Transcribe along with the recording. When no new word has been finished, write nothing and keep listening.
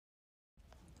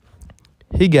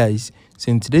Hey guys, so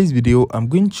in today's video I'm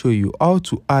going to show you how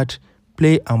to add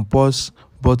play and pause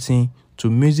button to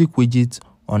music widget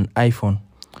on iPhone.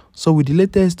 So with the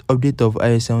latest update of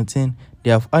iOS 17,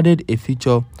 they have added a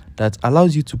feature that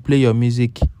allows you to play your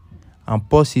music and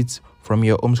pause it from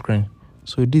your home screen.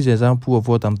 So this is an example of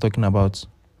what I'm talking about.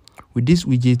 With this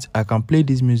widget I can play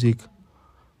this music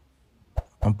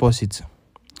and pause it.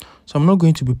 So I'm not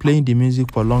going to be playing the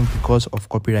music for long because of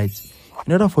copyright.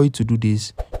 In order for you to do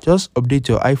this, just update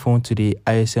your iPhone to the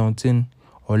iOS 17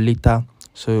 or later.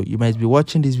 So you might be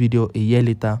watching this video a year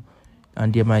later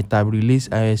and they might have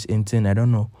released iOS 18, I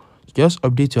don't know. Just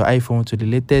update your iPhone to the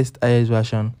latest iOS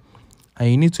version and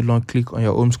you need to long click on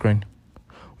your home screen.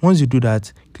 Once you do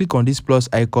that, click on this plus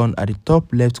icon at the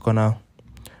top left corner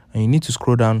and you need to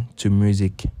scroll down to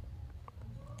music.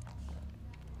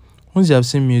 Once you have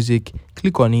seen music,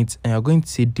 click on it and you're going to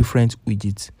see different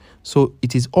widgets. So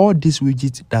it is all these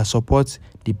widgets that support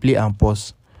the play and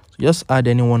pause. So just add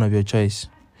any one of your choice.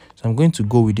 So I'm going to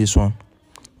go with this one.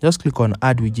 Just click on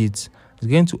add widgets. It's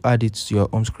going to add it to your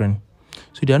home screen.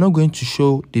 So they are not going to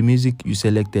show the music you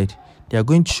selected. They are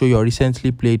going to show your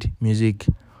recently played music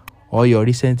or your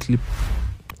recently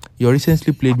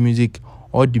played music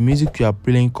or the music you are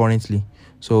playing currently.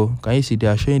 So can you see they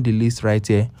are showing the list right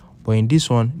here? But in this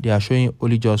one, they are showing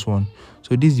only just one.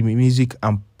 So this is the music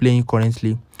I'm playing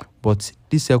currently, but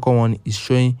this second one is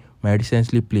showing my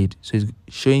recently played. So it's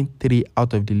showing 3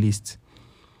 out of the list.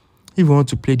 If you want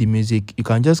to play the music, you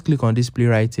can just click on this play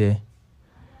right here.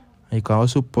 And you can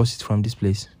also pause it from this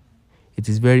place. It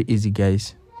is very easy,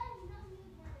 guys.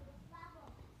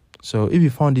 So if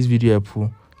you found this video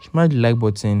helpful, smash the like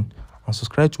button and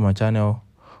subscribe to my channel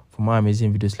for more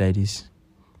amazing videos like this.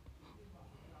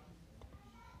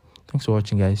 Thanks for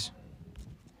watching, guys.